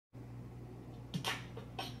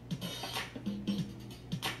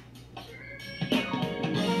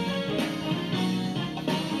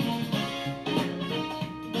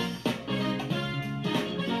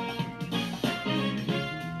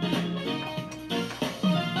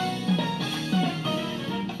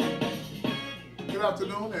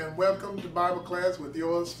afternoon and welcome to Bible class with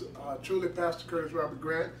yours truly, Pastor Curtis Robert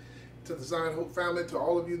Grant, to the Zion Hope family, to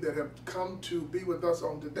all of you that have come to be with us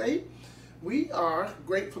on today. We are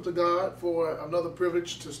grateful to God for another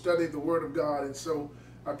privilege to study the Word of God, and so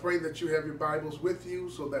I pray that you have your Bibles with you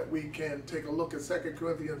so that we can take a look at 2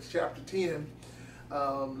 Corinthians chapter 10.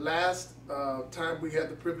 Last time we had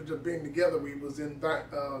the privilege of being together, we was in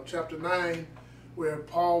chapter 9, where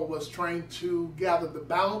Paul was trying to gather the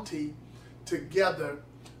bounty together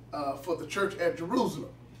for the church at Jerusalem.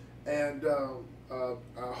 And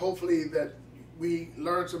hopefully that we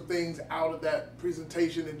learned some things out of that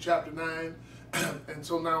presentation in chapter 9. And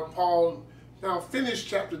so now Paul finished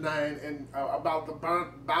chapter 9 and about the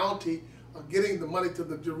bounty of getting the money to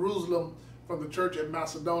the Jerusalem from the church at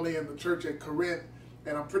Macedonia and the church at Corinth.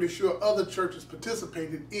 And I'm pretty sure other churches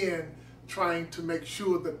participated in trying to make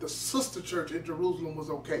sure that the sister church in Jerusalem was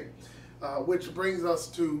okay. Which brings us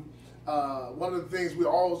to one of the things we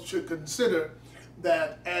all should consider,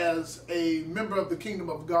 that as a member of the kingdom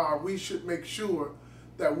of God, we should make sure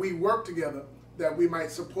that we work together, that we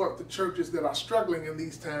might support the churches that are struggling in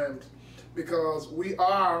these times, because we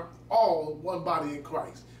are all one body in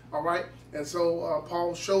Christ. All right? And so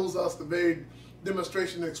Paul shows us the very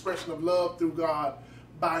demonstration and expression of love through God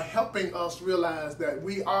by helping us realize that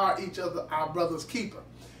we are each other, our brother's keeper.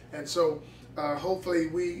 And so hopefully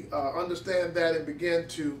we understand that and begin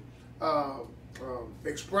to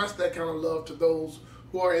express that kind of love to those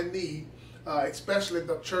who are in need, especially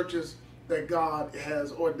the churches that God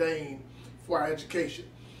has ordained for our education.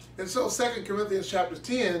 And so 2 Corinthians chapter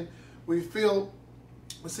 10, we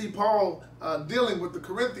see Paul dealing with the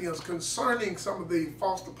Corinthians concerning some of the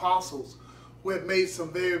false apostles who had made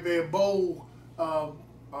some very, very bold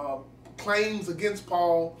claims against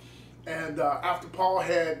Paul. And after Paul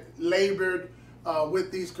had labored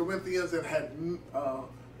with these Corinthians and had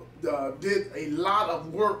did a lot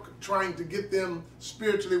of work trying to get them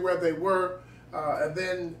spiritually where they were, and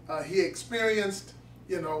then he experienced,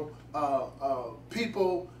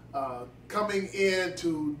 people coming in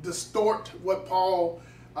to distort what Paul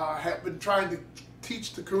had been trying to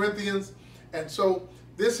teach the Corinthians. And so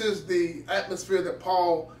this is the atmosphere that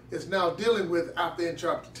Paul is now dealing with out there in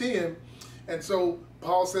chapter 10. And so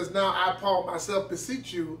Paul says, "Now I, Paul, myself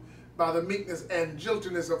beseech you by the meekness and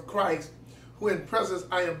gentleness of Christ, who in presence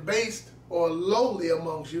I am based or lowly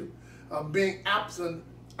amongst you, being absent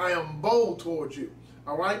I am bold towards you."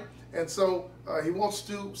 All right? And so he wants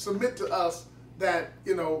to submit to us that,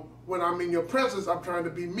 when I'm in your presence, I'm trying to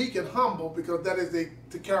be meek and humble, because that is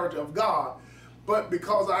the character of God. But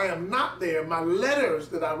because I am not there, my letters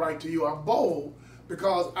that I write to you are bold,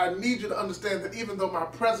 because I need you to understand that even though my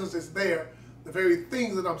presence is there, the very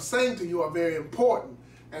things that I'm saying to you are very important.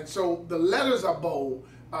 And so the letters are bold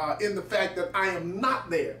in the fact that I am not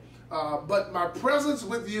there. But my presence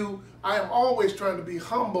with you, I am always trying to be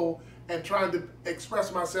humble and trying to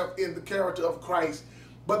express myself in the character of Christ.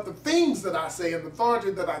 But the things that I say and the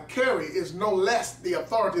authority that I carry is no less the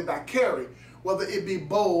authority that I carry, whether it be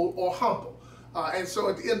bold or humble. And so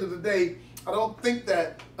at the end of the day, I don't think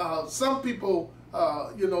that some people,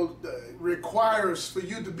 requires for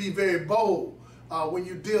you to be very bold when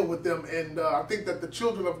you deal with them. And I think that the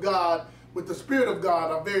children of God, with the Spirit of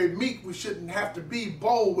God, are very meek. We shouldn't have to be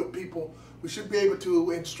bold with people. We should be able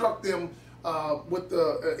to instruct them with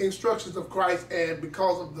the instructions of Christ, and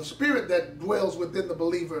because of the Spirit that dwells within the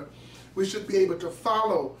believer, we should be able to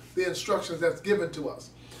follow the instructions that's given to us.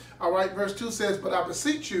 All right, verse 2 says, "But I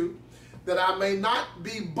beseech you that I may not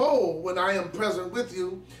be bold when I am present with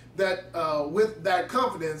you, that with that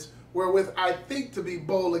confidence wherewith I think to be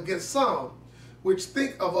bold against some, which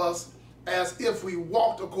think of us as if we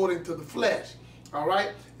walked according to the flesh." All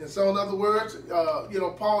right. And so in other words,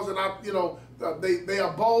 Paul said, they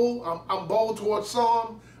are bold. I'm bold towards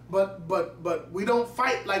some, but we don't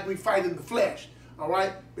fight like we fight in the flesh. All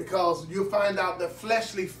right. Because you find out that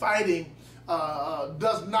fleshly fighting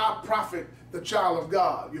does not profit the child of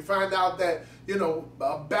God. You find out that,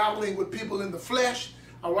 battling with people in the flesh,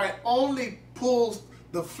 all right, only pulls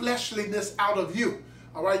the fleshliness out of you.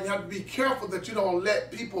 All right. You have to be careful that you don't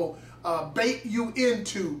let people bait you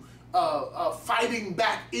into fighting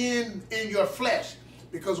back in your flesh,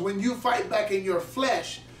 because when you fight back in your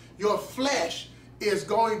flesh is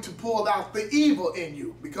going to pull out the evil in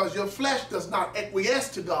you, because your flesh does not acquiesce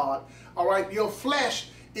to God. All right, your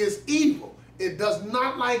flesh is evil. It does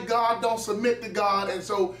not like God, don't submit to God. And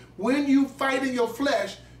so when you fight in your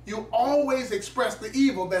flesh, you always express the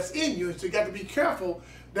evil that's in you. So you got to be careful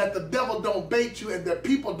that the devil don't bait you and that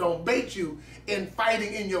people don't bait you in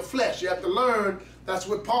fighting in your flesh. You have to learn. That's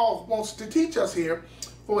what Paul wants to teach us here.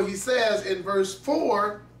 For he says in verse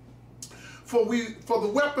 4, for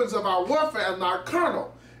the weapons of our warfare are not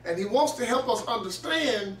carnal. And he wants to help us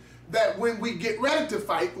understand that when we get ready to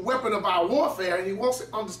fight, the weapon of our warfare, and he wants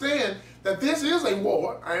to understand that this is a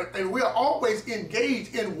war, and we are always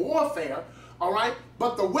engaged in warfare, all right?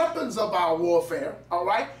 But the weapons of our warfare, all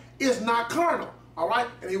right, is not carnal, all right?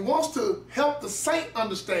 And he wants to help the saint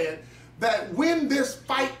understand that when this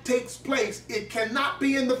fight takes place, it cannot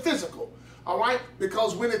be in the physical, all right?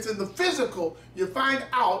 Because when it's in the physical, you find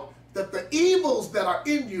out that the evils that are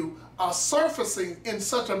in you are surfacing in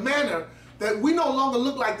such a manner that we no longer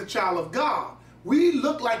look like the child of God. We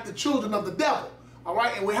look like the children of the devil, all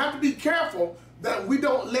right? And we have to be careful that we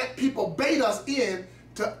don't let people bait us in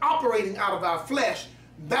to operating out of our flesh.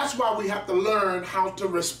 That's why we have to learn how to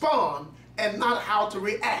respond and not how to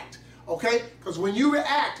react, okay? Because when you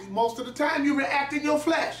react, most of the time you react in your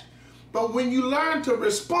flesh. But when you learn to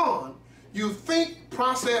respond, you think,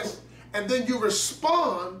 process, and then you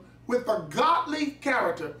respond with a godly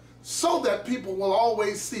character so that people will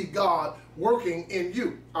always see God working in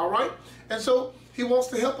you, all right? And so he wants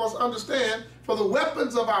to help us understand, for the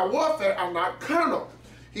weapons of our warfare are not carnal.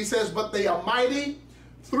 He says, but they are mighty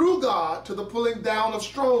through God to the pulling down of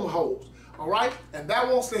strongholds, all right? And that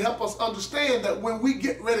wants to help us understand that when we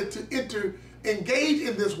get ready to engage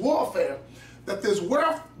in this warfare, that this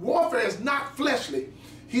warfare is not fleshly.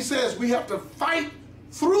 He says we have to fight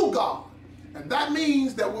through God. And that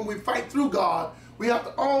means that when we fight through God, we have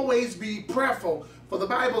to always be prayerful. For the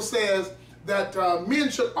Bible says that men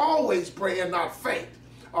should always pray and not faint.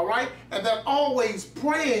 All right? And that always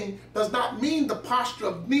praying does not mean the posture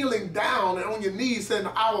of kneeling down and on your knees saying,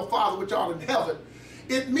 Our Father which art in heaven.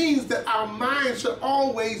 It means that our mind should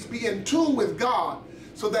always be in tune with God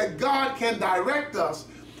so that God can direct us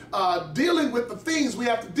dealing with the things we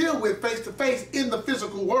have to deal with face to face in the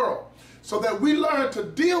physical world. So that we learn to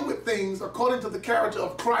deal with things according to the character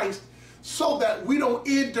of Christ so that we don't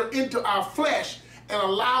enter into our flesh and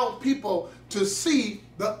allow people to see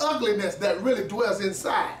the ugliness that really dwells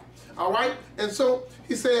inside. All right? And so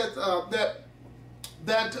he says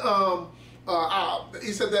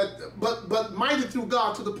he said that, but mighty through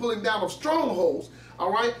God to the pulling down of strongholds.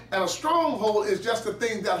 All right? And a stronghold is just a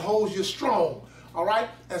thing that holds you strong. All right?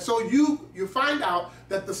 And so you find out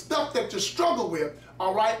that the stuff that you struggle with,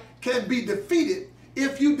 all right, can be defeated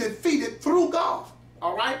if you defeat it through God.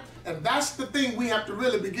 All right? And that's the thing we have to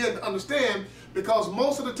really begin to understand, because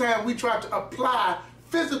most of the time we try to apply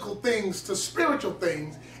physical things to spiritual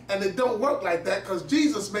things, and it don't work like that, because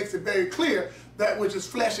Jesus makes it very clear that which is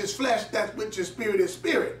flesh, that which is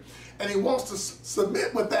spirit. And he wants to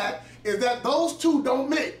submit with that is that those two don't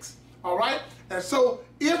mix. All right? And so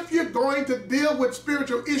if you're going to deal with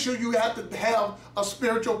spiritual issues, you have to have a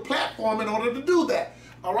spiritual platform in order to do that.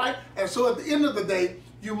 All right? And so at the end of the day,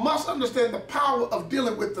 you must understand the power of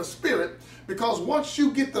dealing with the spirit, because once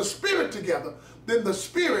you get the spirit together, then the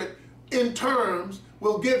spirit in terms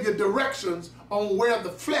will give you directions on where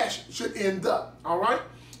the flesh should end up. All right?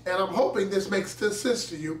 And I'm hoping this makes sense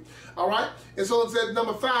to you. All right? And so it says,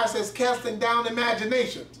 number 5 says, casting down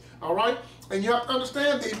imaginations. All right? And you have to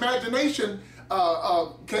understand the imagination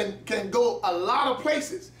can go a lot of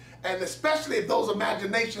places. And especially if those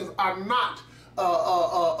imaginations are not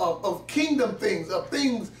of kingdom things, of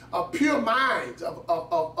pure minds,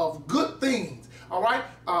 of good things. All right?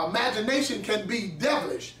 Imagination can be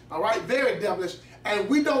devilish. All right? Very devilish. And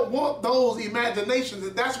we don't want those imaginations.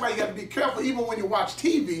 And that's why you got to be careful, even when you watch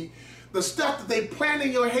TV, the stuff that they plant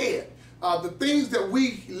in your head. The things that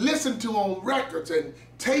we listen to on records and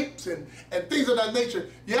tapes and things of that nature.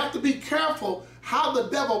 You have to be careful how the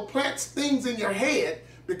devil plants things in your head,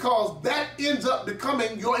 because that ends up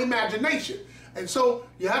becoming your imagination. And so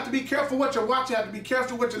you have to be careful what you watch. You have to be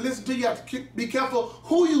careful what you listen to. You have to be careful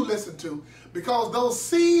who you listen to, because those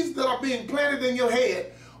seeds that are being planted in your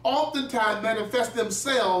head oftentimes manifest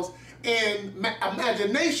themselves in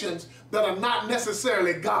imaginations that are not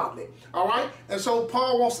necessarily godly. All right? And so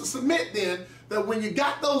Paul wants to submit then that when you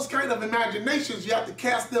got those kind of imaginations, you have to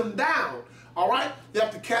cast them down. All right? You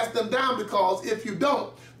have to cast them down, because if you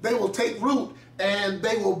don't, they will take root and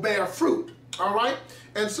they will bear fruit. All right?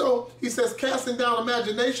 And so he says, casting down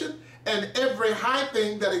imagination and every high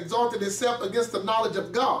thing that exalted itself against the knowledge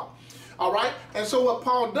of God. All right? And so what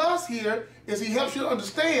Paul does here is he helps you to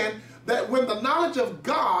understand that when the knowledge of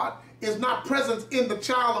God is not present in the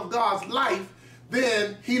child of God's life,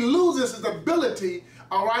 then he loses his ability,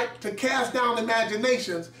 all right, to cast down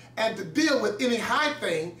imaginations and to deal with any high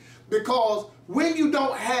thing, because when you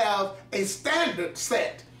don't have a standard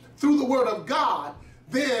set through the word of God,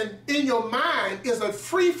 then in your mind is a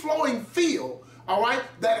free-flowing field, all right,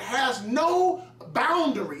 that has no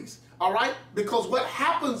boundaries, all right, because what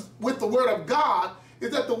happens with the Word of God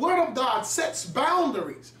is that the Word of God sets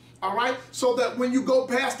boundaries, all right? So that when you go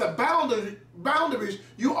past the boundaries,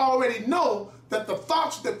 you already know that the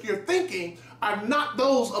thoughts that you're thinking are not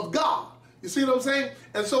those of God. You see what I'm saying?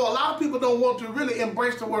 And so a lot of people don't want to really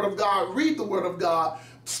embrace the Word of God, read the Word of God,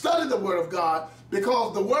 study the Word of God,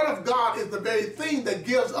 because the Word of God is the very thing that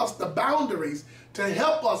gives us the boundaries to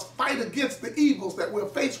help us fight against the evils that we're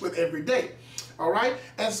faced with every day. All right?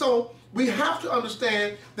 And so we have to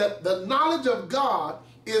understand that the knowledge of God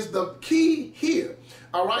is the key here.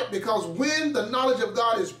 All right? Because when the knowledge of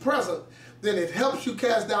God is present, then it helps you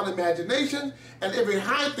cast down imagination and every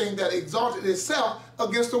high thing that exalted itself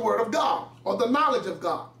against the Word of God or the knowledge of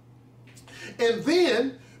God. And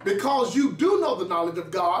then, because you do know the knowledge of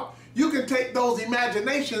God, you can take those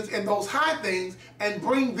imaginations and those high things and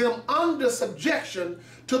bring them under subjection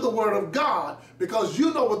to the Word of God, because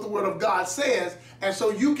you know what the Word of God says, and so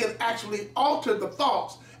you can actually alter the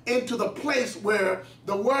thoughts into the place where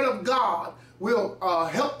the Word of God will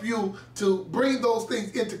help you to bring those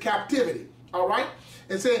things into captivity. All right?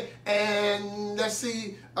 And say, and let's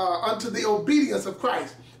see, unto the obedience of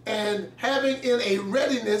Christ, and having in a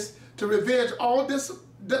readiness to revenge all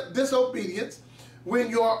disobedience when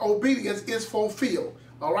your obedience is fulfilled.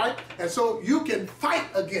 All right? And so you can fight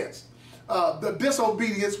against the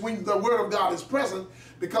disobedience when the Word of God is present,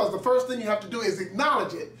 because the first thing you have to do is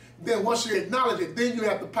acknowledge it. Then once you acknowledge it, then you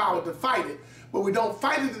have the power to fight it. But we don't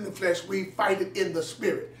fight it in the flesh, we fight it in the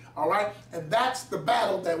spirit. All right? And that's the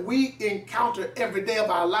battle that we encounter every day of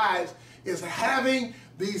our lives, is having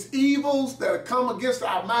these evils that come against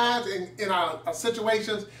our minds in our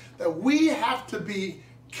situations, that we have to be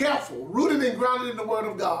careful, rooted and grounded in the Word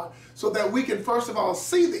of God, so that we can first of all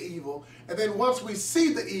see the evil, and then once we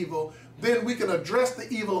see the evil, then we can address the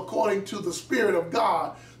evil according to the Spirit of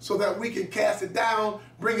God, so that we can cast it down,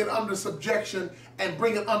 bring it under subjection, and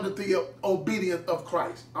bring it under the obedience of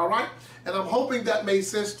Christ. All right? And I'm hoping that made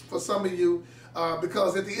sense for some of you,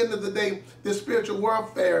 because at the end of the day, this spiritual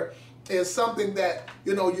warfare is something that,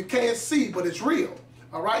 you know, you can't see, but it's real.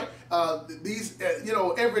 All right? You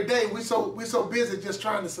know, every day we're so busy just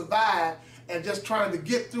trying to survive and just trying to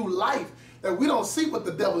get through life that we don't see what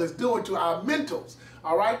the devil is doing to our mentals.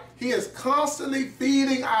 All right? He is constantly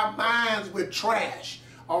feeding our minds with trash.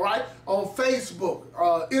 All right? On Facebook,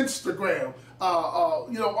 Instagram,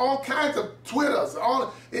 you know, all kinds of Twitters,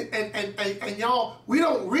 and y'all, we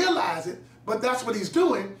don't realize it, but that's what he's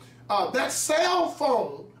doing. That cell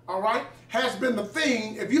phone, all right, has been the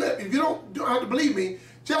thing. If you don't have to believe me,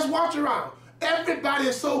 just watch around. Everybody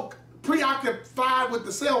is so preoccupied with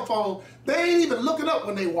the cell phone, they ain't even looking up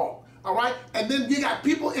when they walk. All right, and then you got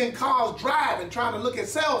people in cars driving trying to look at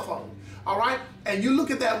cell phone. All right, and you look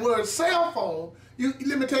at that word cell phone.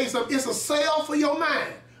 Let me tell you something. It's a cell for your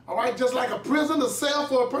mind. All right, just like a prison, a cell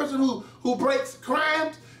for a person who breaks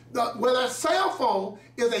crimes. Well, that cell phone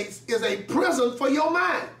is a prison for your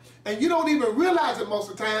mind, and you don't even realize it most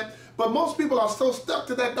of the time. But most people are so stuck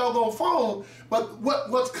to that doggone phone. But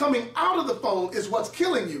what's coming out of the phone is what's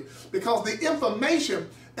killing you, because the information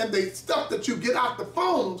and the stuff that you get out the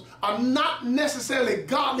phones are not necessarily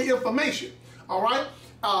godly information. All right,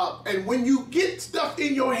 and when you get stuff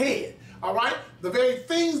in your head, all right, the very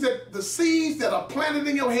things that the seeds that are planted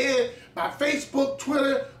in your head by Facebook,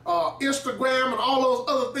 Twitter, Instagram, and all those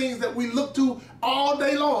other things that we look to all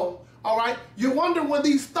day long, all right, you wonder where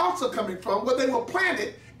these thoughts are coming from, where they were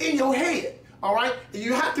planted in your head. All right, and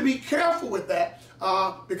you have to be careful with that,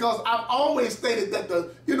 because I've always stated that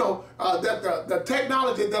the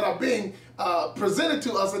technology that are being presented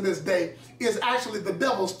to us in this day is actually the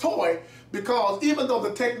devil's toy, because even though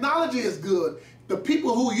the technology is good, the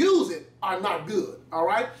people who use it are not good. All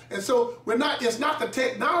right, and so it's not the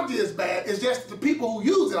technology is bad, it's just the people who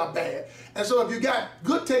use it are bad. And so if you got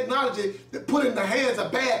good technology that put in the hands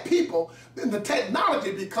of bad people, then the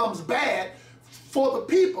technology becomes bad for the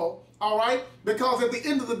people. All right, because at the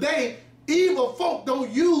end of the day, evil folk don't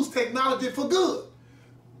use technology for good.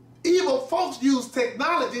 Evil folks use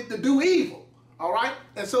technology to do evil. All right,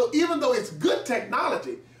 and so even though it's good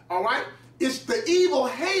technology, all right, it's the evil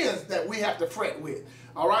hands that we have to fret with.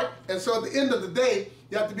 All right, and so at the end of the day,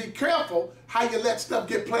 you have to be careful how you let stuff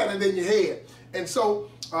get planted in your head. And so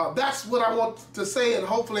that's what I want to say, and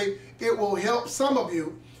hopefully it will help some of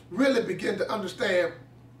you really begin to understand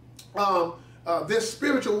this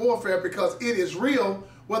spiritual warfare, because it is real,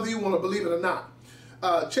 whether you want to believe it or not.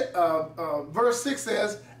 Verse 6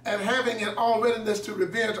 says, and having in all readiness to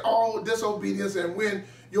revenge all disobedience, and when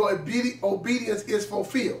your obedience is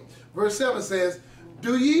fulfilled. Verse 7 says,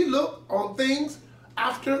 do ye look on things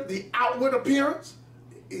after the outward appearance?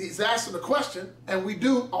 He's asking the question, and we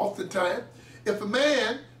do oftentimes. If a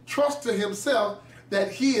man trust to himself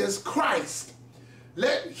that he is Christ.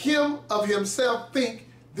 Let him of himself think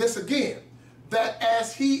this again, that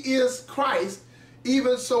as he is Christ,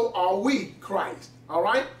 even so are we Christ. All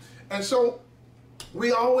right? And so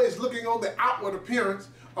we always looking on the outward appearance,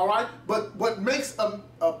 all right? But what makes a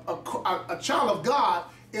child of God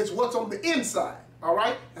is what's on the inside, all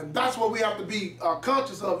right? And that's what we have to be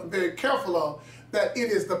conscious of and very careful of, that it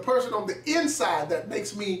is the person on the inside that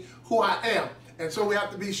makes me who I am. And so we have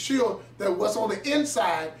to be sure that what's on the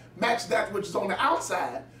inside matches that which is on the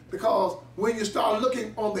outside, because when you start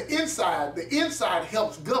looking on the inside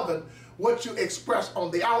helps govern what you express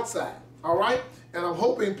on the outside, all right? And I'm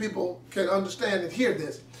hoping people can understand and hear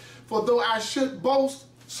this. For though I should boast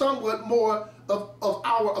somewhat more of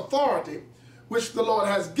our authority, which the Lord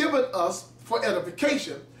has given us for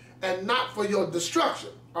edification and not for your destruction,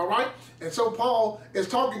 all right? And so Paul is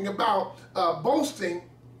talking about boasting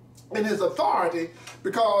in his authority,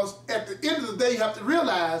 because at the end of the day, you have to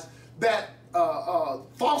realize that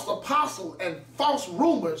false apostles and false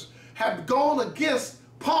rumors have gone against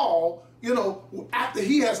Paul, you know, after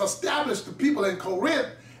he has established the people in Corinth.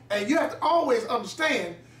 And you have to always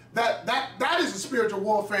understand that that is a spiritual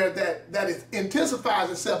warfare that is intensifies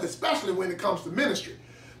itself, especially when it comes to ministry.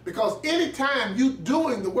 Because anytime you're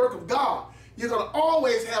doing the work of God, you're going to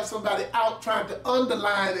always have somebody out trying to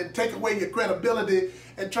underline and take away your credibility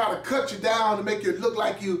and try to cut you down and make you look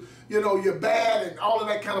like you're bad and all of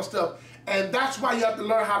that kind of stuff. And that's why you have to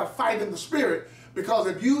learn how to fight in the spirit, because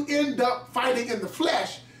if you end up fighting in the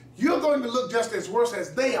flesh, you're going to look just as worse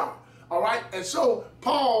as they are, all right? And so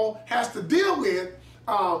Paul has to deal with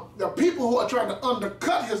the people who are trying to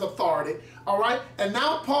undercut his authority, all right? And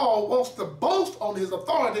now Paul wants to boast on his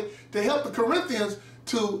authority to help the Corinthians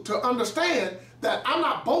to understand that I'm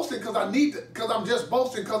not boasting because I'm just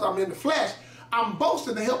boasting because I'm in the flesh. I'm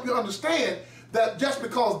boasting to help you understand that just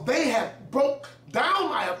because they have broke down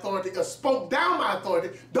my authority or spoke down my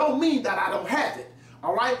authority don't mean that I don't have it.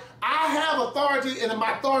 All right? I have authority, and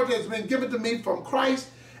my authority has been given to me from Christ.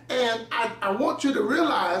 And I want you to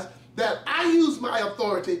realize that I use my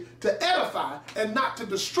authority to edify and not to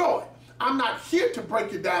destroy. I'm not here to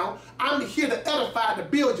break you down. I'm here to edify, to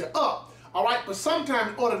build you up. All right? But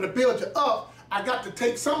sometimes in order to build you up, I got to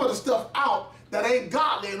take some of the stuff out that ain't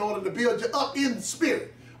godly in order to build you up in the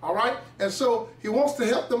spirit. All right? And so he wants to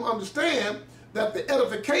help them understand that the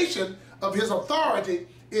edification of his authority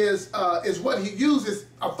is what he uses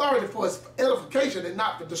authority for, his edification and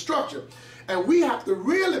not for destruction. And we have to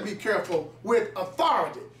really be careful with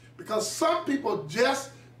authority, because some people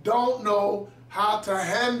just don't know how to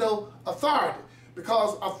handle authority.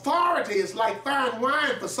 Because authority is like fine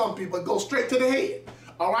wine for some people. It goes straight to the head.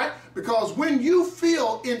 All right? Because when you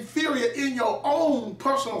feel inferior in your own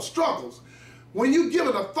personal struggles, when you give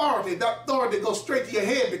an authority, that authority goes straight to your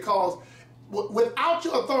head, because without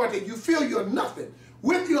your authority, you feel you're nothing.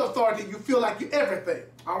 With your authority, you feel like you're everything.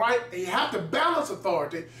 All right? And you have to balance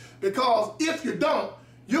authority, because if you don't,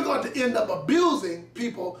 you're going to end up abusing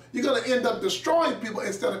people. You're going to end up destroying people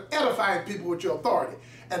instead of edifying people with your authority.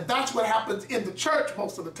 And that's what happens in the church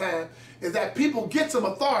most of the time, is that people get some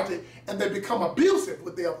authority and they become abusive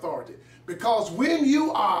with their authority. Because when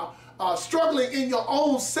you are struggling in your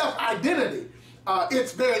own self-identity,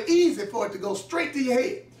 it's very easy for it to go straight to your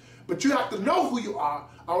head. But you have to know who you are,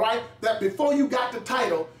 all right? That before you got the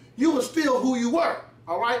title, you were still who you were,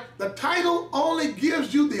 all right? The title only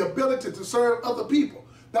gives you the ability to serve other people.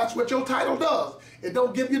 That's what your title does. It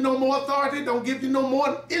don't give you no more authority, it don't give you no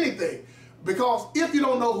more anything. Because if you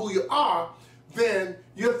don't know who you are, then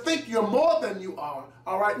you think you're more than you are,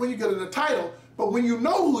 all right, when you get a title. But when you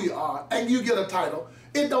know who you are and you get a title,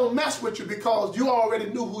 it don't mess with you, because you already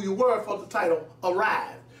knew who you were before the title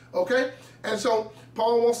arrived, okay? And so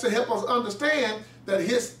Paul wants to help us understand that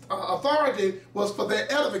his authority was for their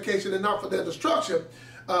edification and not for their destruction.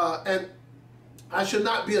 And I should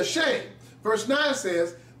not be ashamed. Verse 9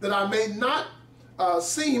 says that I may not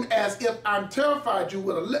seem as if I'm terrified you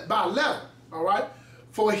by a letter, all right?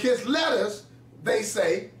 For his letters, they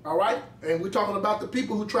say, all right, and we're talking about the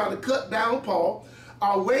people who try to cut down Paul,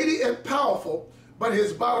 are weighty and powerful, but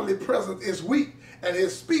his bodily presence is weak, and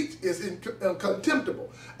his speech is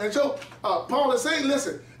contemptible. And so Paul is saying,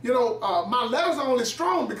 listen, you know, my letters are only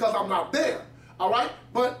strong because I'm not there, all right?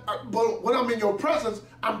 But when I'm in your presence,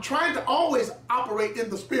 I'm trying to always operate in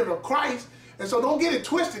the spirit of Christ. And so don't get it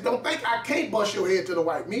twisted. Don't think I can't bust your head to the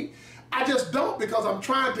white meat. I just don't, because I'm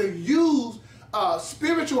trying to use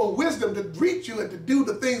spiritual wisdom to reach you and to do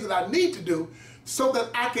the things that I need to do so that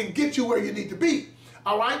I can get you where you need to be.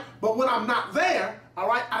 All right? But when I'm not there, all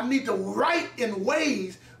right, I need to write in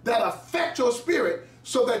ways that affect your spirit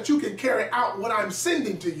so that you can carry out what I'm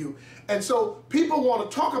sending to you. And so people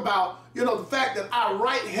want to talk about, you know, the fact that I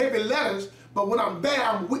write heavy letters, but when I'm there,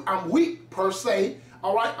 I'm weak per se,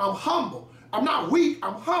 all right? I'm humble. I'm not weak,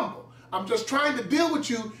 I'm humble. I'm just trying to deal with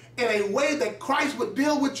you in a way that Christ would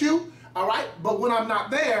deal with you, all right? But when I'm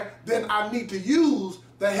not there, then I need to use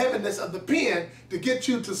the heaviness of the pen to get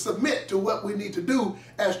you to submit to what we need to do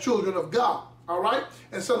as children of God, all right?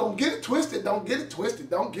 And so don't get it twisted, don't get it twisted,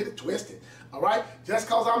 don't get it twisted, all right? Just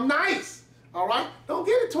because I'm nice, all right? Don't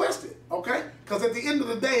get it twisted, okay? Because at the end of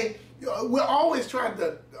the day, we're always trying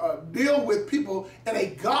to deal with people in a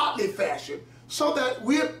godly fashion so that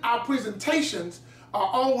our presentations are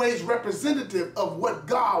always representative of what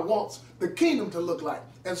God wants the kingdom to look like.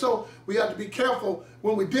 And so we have to be careful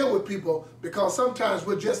when we deal with people, because sometimes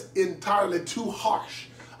we're just entirely too harsh,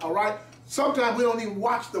 all right? Sometimes we don't even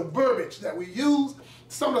watch the verbiage that we use.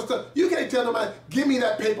 Some of the stuff, you can't tell nobody, give me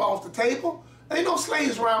that paper off the table. There ain't no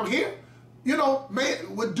slaves around here. You know,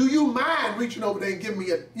 man, do you mind reaching over there and giving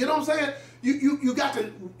me a, you know what I'm saying? You got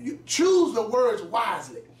to choose the words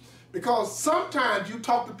wisely, because sometimes you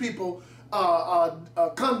talk to people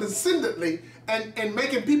condescendingly and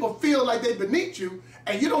making people feel like they beneath you,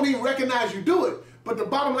 and you don't even recognize you do it. But the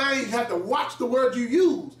bottom line is you have to watch the words you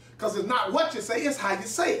use, because it's not what you say, it's how you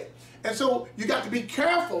say it. And so you got to be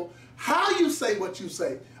careful how you say what you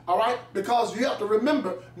say, all right? Because you have to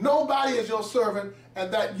remember, nobody is your servant,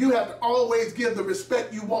 and that you have to always give the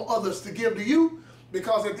respect you want others to give to you,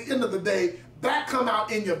 because at the end of the day, that come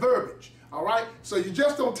out in your verbiage, all right? So you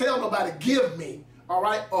just don't tell nobody, give me, all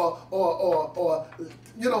right? Or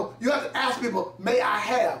you know, you have to ask people, may I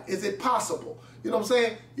have? Is it possible? You know what I'm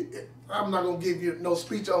saying? I'm not going to give you no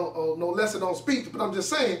speech on no lesson on speech, but I'm just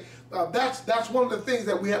saying that's one of the things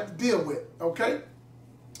that we have to deal with, okay?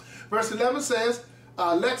 Verse 11 says,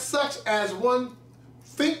 let such as one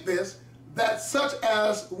think this, that such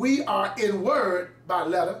as we are in word by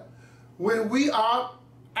letter, when we are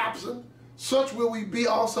absent, such will we be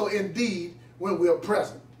also in deed when we are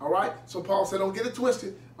present. All right? So Paul said, don't get it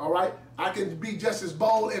twisted. All right? I can be just as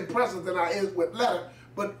bold in presence than I is with letter,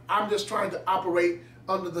 but I'm just trying to operate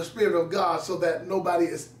under the Spirit of God so that nobody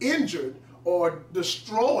is injured or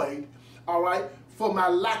destroyed, all right, for my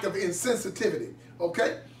lack of insensitivity.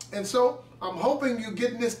 Okay? And so I'm hoping you're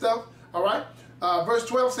getting this stuff. All right? Verse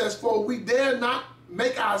 12 says, for we dare not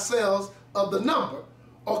make ourselves of the number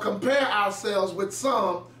or compare ourselves with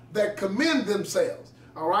some that commend themselves.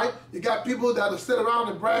 All right? You got people that will sit around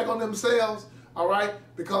and brag on themselves, all right,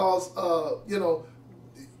 because, you know,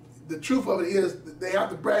 the truth of it is that they have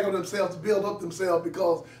to brag on themselves to build up themselves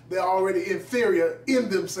because they're already inferior in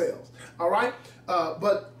themselves, all right?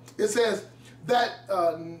 But it says that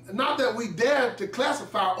not that we dare to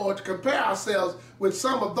classify or to compare ourselves with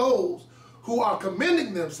some of those who are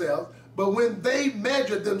commending themselves, but when they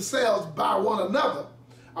measure themselves by one another,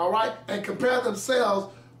 all right, and compare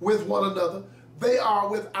themselves with one another, they are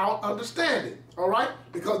without understanding, all right?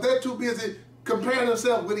 Because they're too busy comparing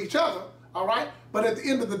themselves with each other, all right? But at the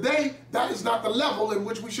end of the day, that is not the level in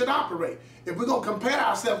which we should operate. If we're going to compare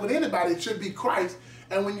ourselves with anybody, it should be Christ.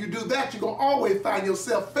 And when you do that, you're going to always find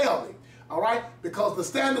yourself failing, all right? Because the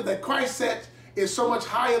standard that Christ sets is so much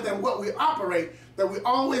higher than what we operate that we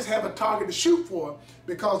always have a target to shoot for,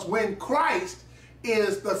 because when Christ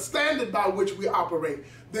is the standard by which we operate,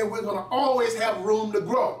 then we're going to always have room to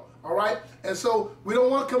grow, all right? And so we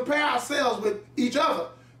don't want to compare ourselves with each other,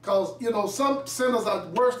 because, you know, some sinners are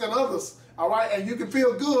worse than others, all right? And you can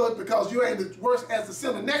feel good because you ain't as worse as the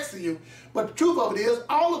sinner next to you. But the truth of it is,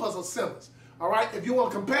 all of us are sinners, all right? If you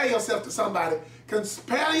want to compare yourself to somebody,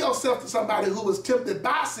 compare yourself to somebody who was tempted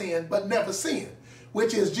by sin but never sinned,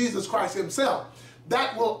 which is Jesus Christ himself.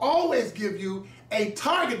 That will always give you a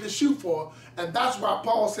target to shoot for, and that's why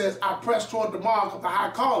Paul says, I press toward the mark of the high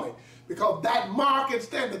calling, because that mark and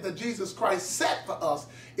standard that Jesus Christ set for us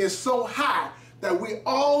is so high that we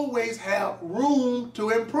always have room to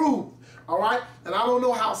improve, all right? And I don't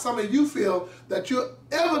know how some of you feel that you'll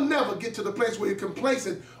never get to the place where you're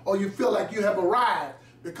complacent or you feel like you have arrived,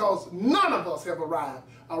 because none of us have arrived,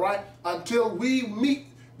 all right, until we meet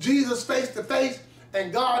Jesus face to face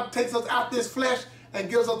and God takes us out this flesh and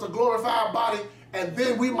gives us a glorified body, and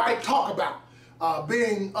then we might talk about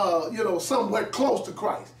being, you know, somewhere close to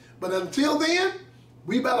Christ. But until then,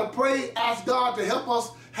 we better pray, ask God to help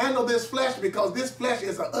us handle this flesh, because this flesh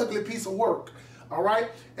is an ugly piece of work, all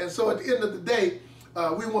right? And so at the end of the day,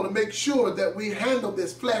 we want to make sure that we handle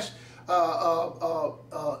this flesh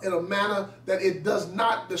in a manner that it does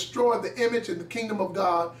not destroy the image and the kingdom of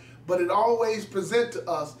God, but it always presents to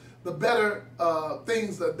us the better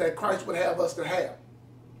things that Christ would have us to have.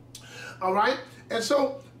 All right? And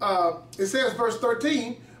so it says, verse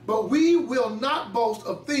 13, but we will not boast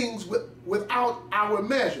of things without our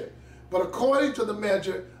measure, but according to the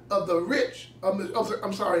measure of the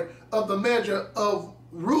of the measure of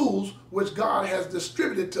rules which God has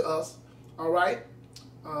distributed to us. All right.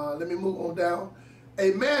 Let me move on down.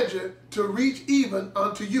 A measure to reach even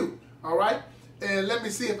unto you. All right. And let me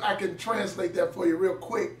see if I can translate that for you real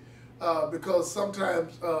quick, because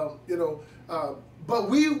sometimes, but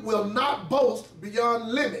we will not boast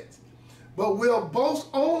beyond limits, but will boast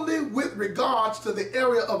only with regards to the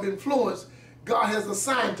area of influence God has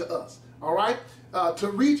assigned to us. All right. To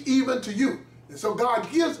reach even to you. And so God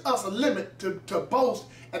gives us a limit to boast,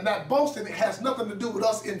 and that boasting has nothing to do with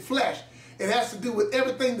us in flesh. It has to do with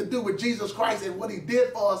everything to do with Jesus Christ and what he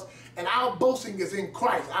did for us. And our boasting is in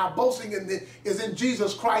Christ. Our boasting is in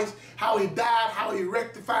Jesus Christ, how he died, how he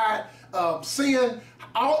rectified sin.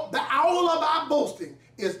 All of our boasting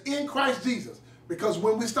is in Christ Jesus. Because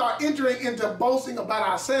when we start entering into boasting about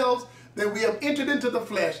ourselves, then we have entered into the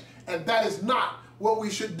flesh, and that is not what we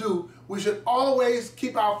should do. We should always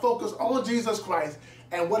keep our focus on Jesus Christ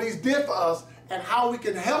and what he's did for us, and how we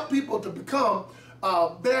can help people to become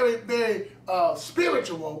very, very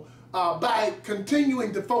spiritual by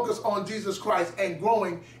continuing to focus on Jesus Christ and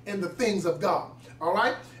growing in the things of God. All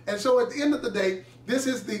right? And so at the end of the day, this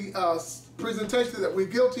is the presentation that we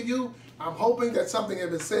give to you. I'm hoping that something has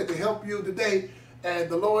been said to help you today. And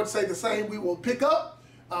the Lord say the same. We will pick up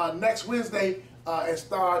next Wednesday and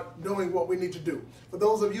start doing what we need to do. For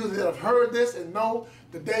those of you that have heard this and know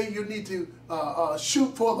today you need to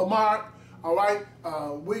shoot for the mark, all right,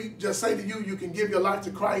 we just say to you, you can give your life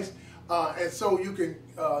to Christ. And so you can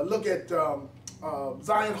look at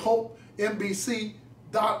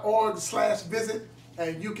ZionHopeMBC.org/visit,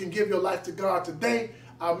 and you can give your life to God today.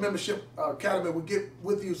 Our membership academy will get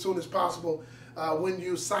with you as soon as possible when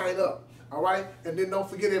you sign up. All right, and then don't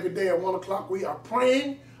forget, every day at 1 o'clock we are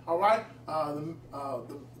praying. All right, the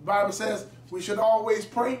Bible says we should always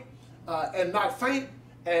pray and not faint.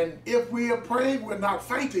 And if we are praying, we're not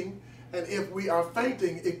fainting. And if we are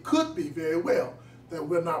fainting, it could be very well that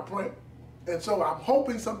we're not praying. And so I'm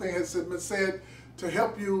hoping something has been said to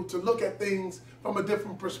help you to look at things from a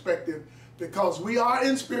different perspective, because we are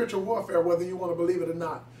in spiritual warfare, whether you want to believe it or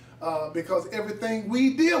not, because everything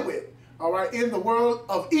we deal with, all right, in the world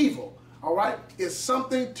of evil, all right, is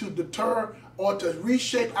something to deter or to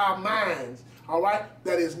reshape our minds, all right,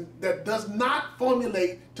 that does not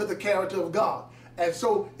formulate to the character of God. And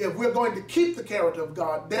so if we're going to keep the character of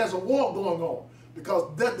God, there's a war going on,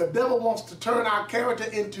 because the devil wants to turn our character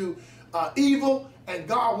into evil, and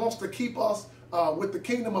God wants to keep us with the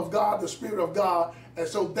kingdom of God, the Spirit of God. And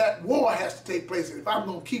so that war has to take place if I'm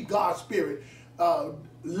going to keep God's Spirit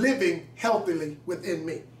living healthily within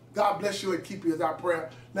me. God bless you and keep you, is our prayer.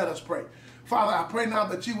 Let us pray. Father, I pray now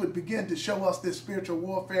that you would begin to show us this spiritual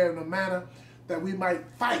warfare in a manner that we might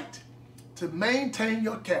fight to maintain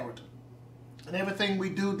your character. And everything we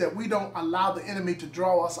do, that we don't allow the enemy to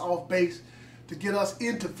draw us off base, to get us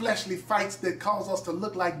into fleshly fights that cause us to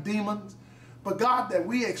look like demons. But God, that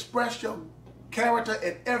we express your character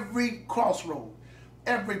at every crossroad,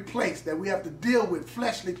 every place that we have to deal with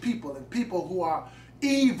fleshly people and people who are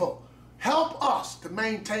evil. Help us to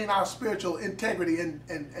maintain our spiritual integrity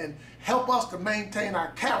and help us to maintain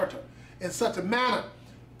our character in such a manner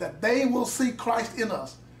that they will see Christ in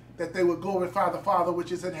us, that they will glorify the Father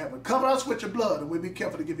which is in heaven. Cover us with your blood, and we'll be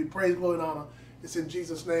careful to give you praise, glory, and honor. It's in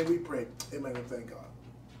Jesus' name we pray. Amen and thank God.